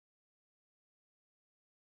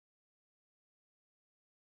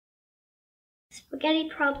Spaghetti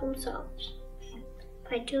Problem Solved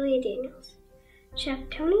by Julia Daniels. Chef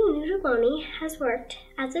Tony Nuvoloni has worked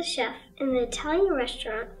as a chef in the Italian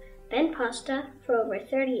restaurant Ben Pasta for over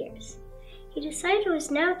 30 years. He decided it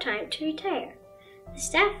was now time to retire. The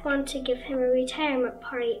staff wanted to give him a retirement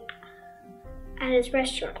party at his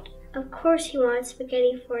restaurant. Of course he wanted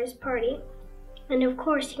spaghetti for his party, and of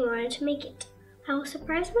course he wanted to make it. "I will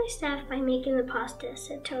surprise my staff by making the pasta,"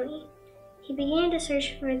 said Tony. He began to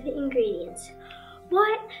search for the ingredients.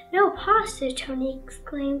 "What? No pasta!" Tony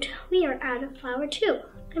exclaimed. "We are out of flour too.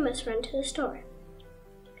 I must run to the store."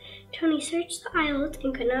 Tony searched the aisles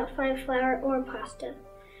and could not find flour or pasta.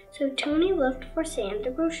 So Tony looked for Sam, the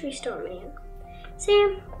grocery store man.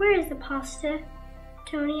 "Sam, where is the pasta?"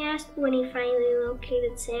 Tony asked when he finally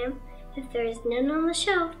located Sam. "If there is none on the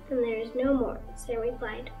shelf, then there is no more," Sam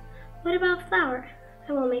replied. "What about flour?"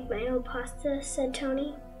 "I will make my own pasta," said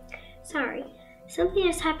Tony. "Sorry, something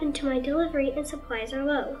has happened to my delivery and supplies are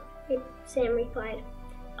low," Sam replied.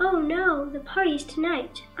 "Oh no, the party's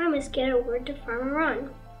tonight. I must get a word to Farmer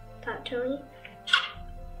Ron," thought Tony.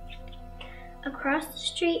 Across the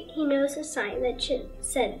street, he noticed a sign that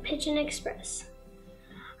said Pigeon Express.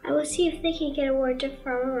 "I will see if they can get a word to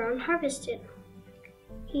Farmer Ron Harvested."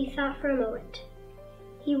 He thought for a moment.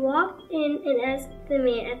 He walked in and asked the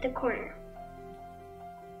man at the corner,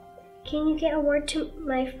 "Can you get a word to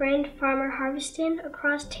my friend Farmer Harveston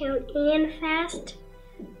across town and fast?"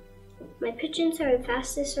 "My pigeons are the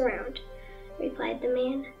fastest around," replied the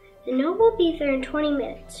man. "The note will be there in 20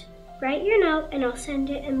 minutes. Write your note and I'll send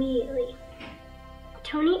it immediately."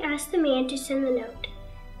 Tony asked the man to send the note,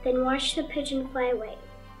 then watched the pigeon fly away.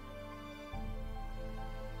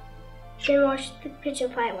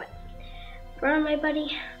 "Ron, my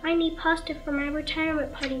buddy, I need pasta for my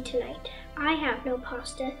retirement party tonight. I have no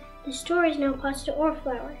pasta. The store has no pasta or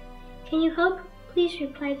flour. Can you help? Please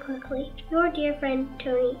reply quickly. Your dear friend,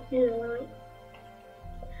 Tony Nuvoloni."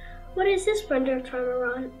 "What is this?" wondered Farmer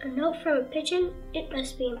Ron. "A note from a pigeon? It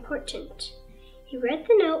must be important." He read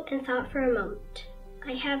the note and thought for a moment.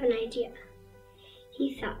 "I have an idea,"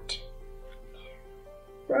 he thought.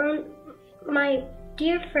 "Ron, my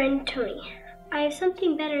dear friend Tony, I have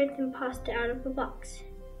something better than pasta out of the box.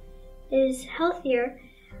 It is healthier,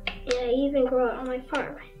 and I even grow it on my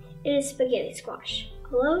farm. It is spaghetti squash.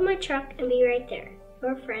 I'll load my truck and be right there.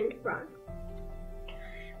 Your friend, Ron."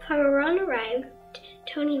 Farmer Ron arrived.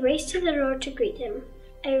 Tony raced to the door to greet him.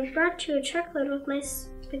 "I have brought you a truckload of my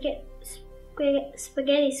spaghetti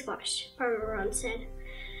squash," Farmer Ron said.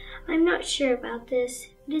 "I'm not sure about this.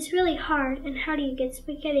 It is really hard, and how do you get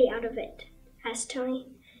spaghetti out of it?" asked Tony.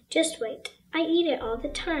 "Just wait. I eat it all the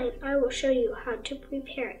time. I will show you how to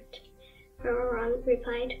prepare it," Farmer Ron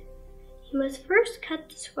replied. "You must first cut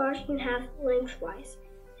the squash in half lengthwise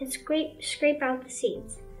and scrape out the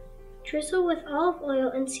seeds. Drizzle with olive oil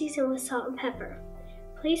and season with salt and pepper.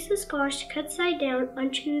 Place the squash cut side down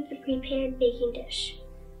onto the prepared baking dish.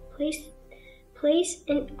 Place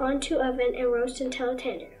it onto oven and roast until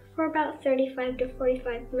tender for about 35 to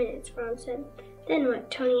 45 minutes, Ron said. "Then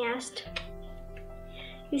what?" Tony asked.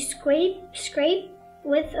 "You scrape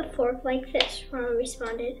with a fork like this," Ron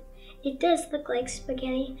responded. "It does look like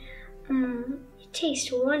spaghetti. It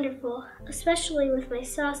tastes wonderful, especially with my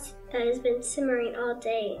sauce that has been simmering all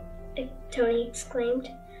day," Tony exclaimed.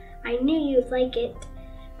 "I knew you'd like it,"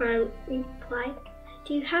 Ron replied.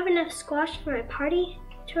 "Do you have enough squash for my party?"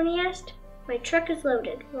 Tony asked. "My truck is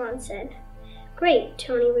loaded," Ron said. "Great,"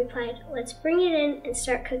 Tony replied. "Let's bring it in and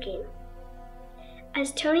start cooking."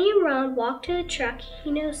 As Tony and Ron walked to the truck,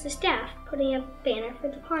 he noticed the staff putting up a banner for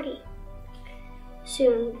the party.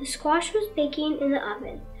 Soon, the squash was baking in the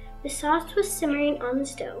oven. The sauce was simmering on the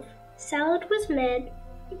stove. Salad was made,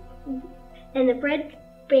 and the bread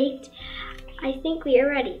baked. "I think we are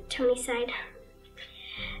ready," Tony sighed.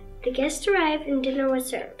 The guests arrived and dinner was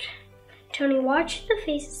served. Tony watched the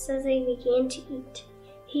faces as they began to eat.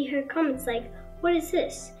 He heard comments like, "What is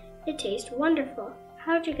this? It tastes wonderful.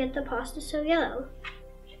 How'd you get the pasta so yellow?"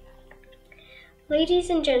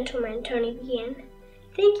 "Ladies and gentlemen," Tony began,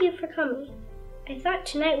 "thank you for coming. I thought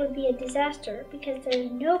tonight would be a disaster because there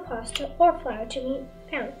is no pasta or flour to be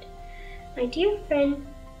found. My dear friend,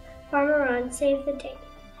 Farmer Ron saved the day.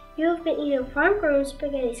 You have been eating farm-grown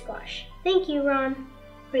spaghetti squash. Thank you, Ron.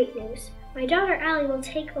 Great news. My daughter Allie will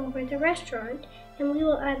take over the restaurant and we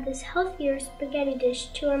will add this healthier spaghetti dish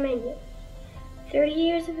to our menu. 30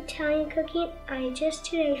 years of Italian cooking, I just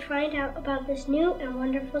today find out about this new and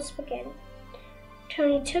wonderful spaghetti."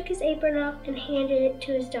 Tony took his apron off and handed it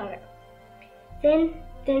to his daughter.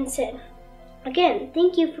 Then said, "Again,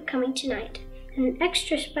 thank you for coming tonight, and an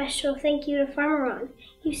extra special thank you to Farmer Ron.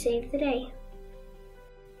 You saved the day."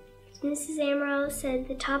 Mrs. Amaro said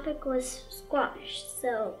the topic was squash,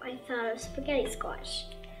 so I thought of spaghetti squash.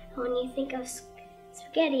 When you think of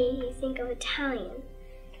spaghetti, you think of Italian.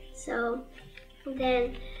 So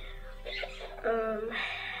then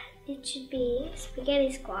it should be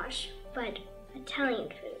spaghetti squash, but Italian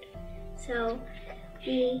food. So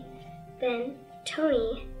then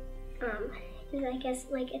Tony is, I guess,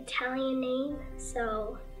 like Italian name.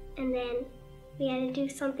 So, and then we had to do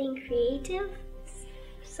something creative.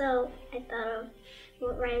 So I thought of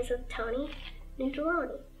what rhymes with Tony,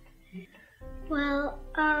 Noodleoni. Well,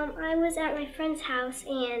 I was at my friend's house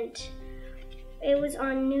and it was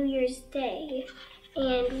on New Year's Day,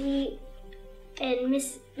 and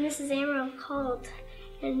Mrs. Amaro called,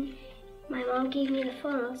 and my mom gave me the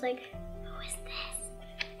phone. I was like, "Who is this?"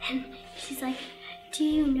 And she's like, "Do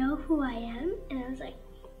you know who I am?" And I was like,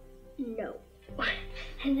 "No."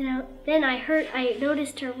 And then I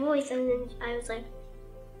noticed her voice, and then I was like,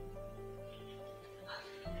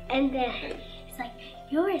 and then it's like,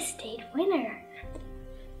 "You're a state winner."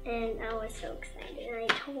 And I was so excited, and I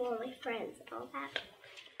told all my friends and all that.